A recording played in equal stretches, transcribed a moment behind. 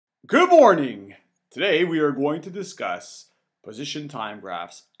Good morning! Today we are going to discuss position time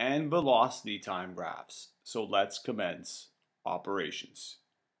graphs and velocity time graphs. So let's commence operations.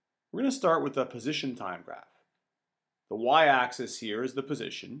 We're going to start with the position time graph. The y-axis here is the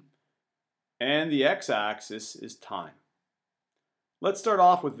position and the x-axis is time. Let's start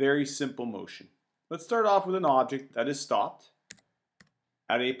off with very simple motion. Let's start off with an object that is stopped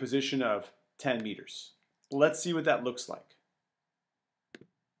at a position of 10 meters. Let's see what that looks like.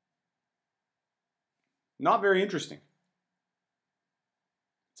 Not very interesting.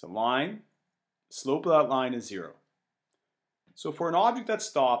 It's a line. The slope of that line is 0. So for an object that's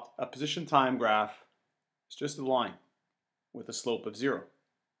stopped, a position time graph is just a line with a slope of 0.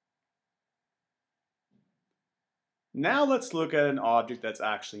 Now let's look at an object that's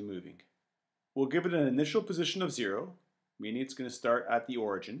actually moving. We'll give it an initial position of 0, meaning it's going to start at the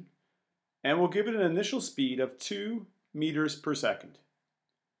origin, and we'll give it an initial speed of 2 meters per second.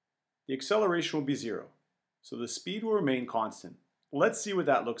 The acceleration will be 0. So the speed will remain constant. Let's see what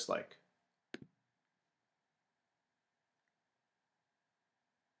that looks like.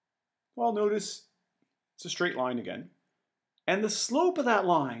 Well, notice it's a straight line again. And the slope of that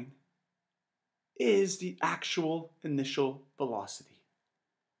line is the actual initial velocity.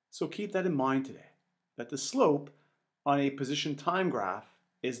 So keep that in mind today, that the slope on a position time graph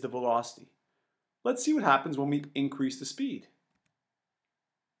is the velocity. Let's see what happens when we increase the speed.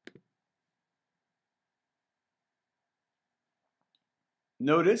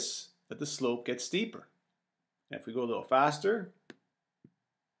 Notice that the slope gets steeper. And if we go a little faster,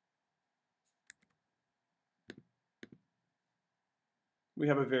 we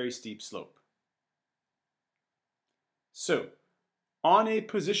have a very steep slope. So, on a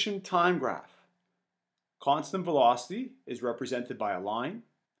position time graph, constant velocity is represented by a line.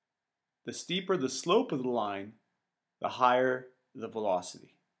 The steeper the slope of the line, the higher the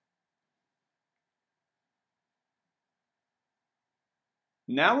velocity.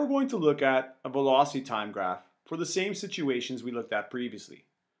 Now we're going to look at a velocity time graph for the same situations we looked at previously.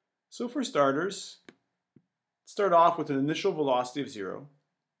 So for starters, start off with an initial velocity of 0,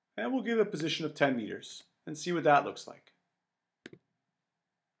 and we'll give a position of 10 meters and see what that looks like.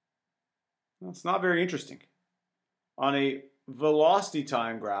 Well, it's not very interesting. On a velocity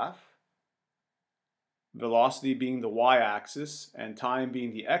time graph, velocity being the y-axis and time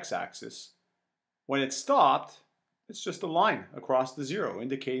being the x-axis, when it's stopped, it's just a line across the 0,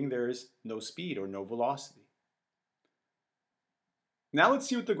 indicating there is no speed or no velocity. Now let's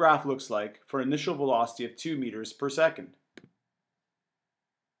see what the graph looks like for an initial velocity of 2 meters per second.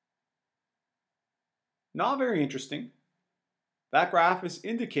 Not very interesting. That graph is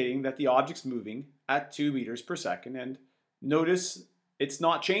indicating that the object's moving at 2 meters per second, and notice it's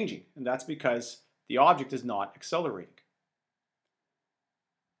not changing, and that's because the object is not accelerating.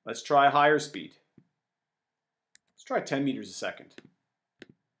 Let's try higher speed. Let's try 10 meters a second.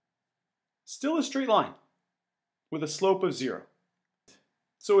 Still a straight line with a slope of 0.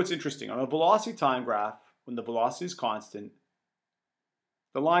 So it's interesting. On a velocity time graph, when the velocity is constant,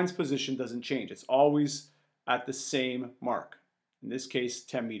 the line's position doesn't change. It's always at the same mark. In this case,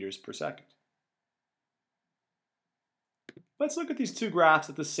 10 meters per second. Let's look at these two graphs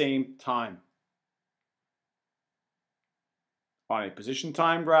at the same time. On a position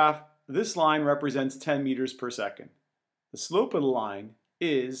time graph, this line represents 10 meters per second. The slope of the line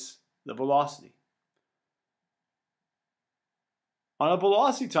is the velocity. On a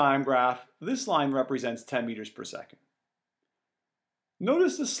velocity time graph, this line represents 10 meters per second.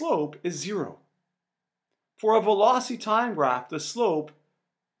 Notice the slope is 0. For a velocity time graph, the slope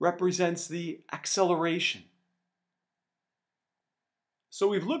represents the acceleration. So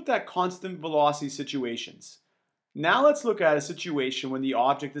we've looked at constant velocity situations. Now let's look at a situation when the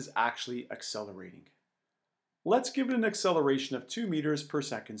object is actually accelerating. Let's give it an acceleration of 2 meters per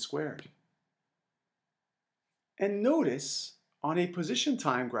second squared. And notice on a position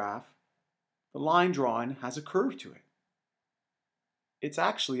time graph, the line drawn has a curve to it. It's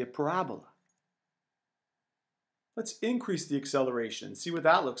actually a parabola. Let's increase the acceleration and see what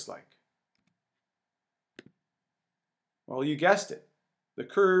that looks like. Well, you guessed it. The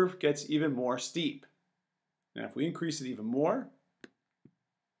curve gets even more steep. And if we increase it even more,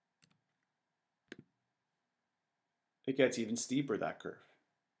 it gets even steeper, that curve.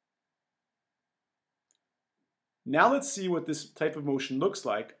 Now let's see what this type of motion looks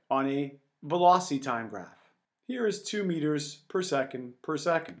like on a velocity time graph. Here is 2 meters per second per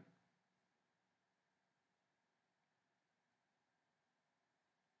second.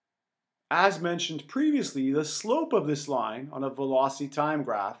 As mentioned previously, the slope of this line on a velocity time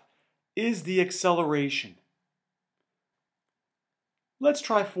graph is the acceleration. Let's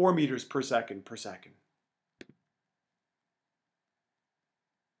try 4 meters per second per second.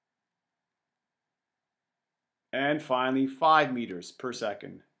 And finally, 5 meters per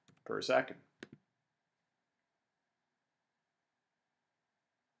second per second.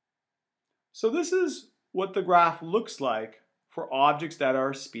 So this is what the graph looks like for objects that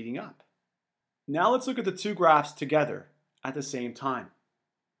are speeding up. Now let's look at the two graphs together at the same time.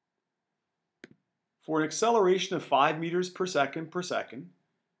 For an acceleration of 5 meters per second,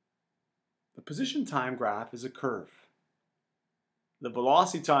 the position time graph is a curve. The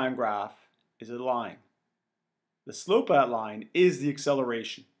velocity time graph is a line. The slope of that line is the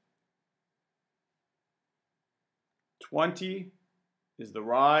acceleration. 20 is the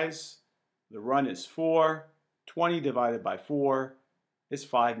rise. The run is 4. 20 divided by 4 is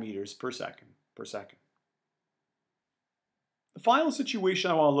 5 meters per second per second. The final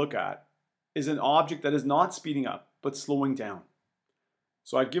situation I want to look at is an object that is not speeding up but slowing down.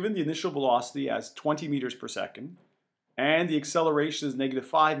 So I've given the initial velocity as 20 meters per second and the acceleration is negative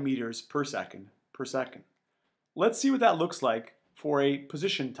 5 meters per second per second. Let's see what that looks like for a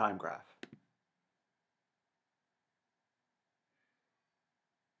position time graph.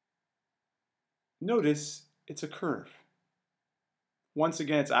 Notice it's a curve. Once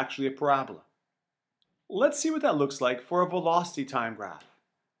again, it's actually a parabola. Let's see what that looks like for a velocity time graph.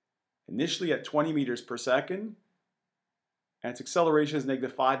 Initially at 20 meters per second, and its acceleration is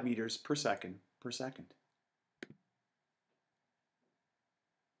negative 5 meters per second per second.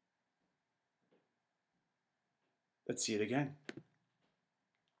 Let's see it again.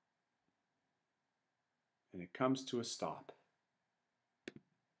 And it comes to a stop.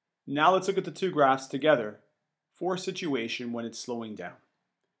 Now let's look at the two graphs together for a situation when it's slowing down.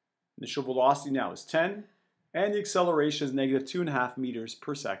 Initial velocity now is 10, and the acceleration is negative 2.5 meters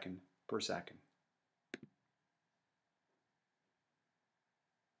per second per second.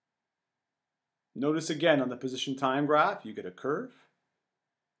 Notice again on the position time graph, you get a curve.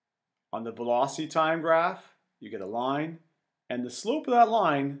 On the velocity time graph, you get a line, and the slope of that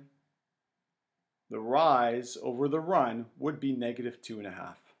line, the rise over the run, would be negative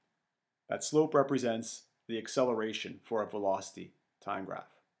 2.5. That slope represents the acceleration for a velocity time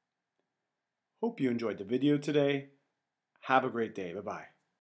graph. Hope you enjoyed the video today. Have a great day. Bye-bye.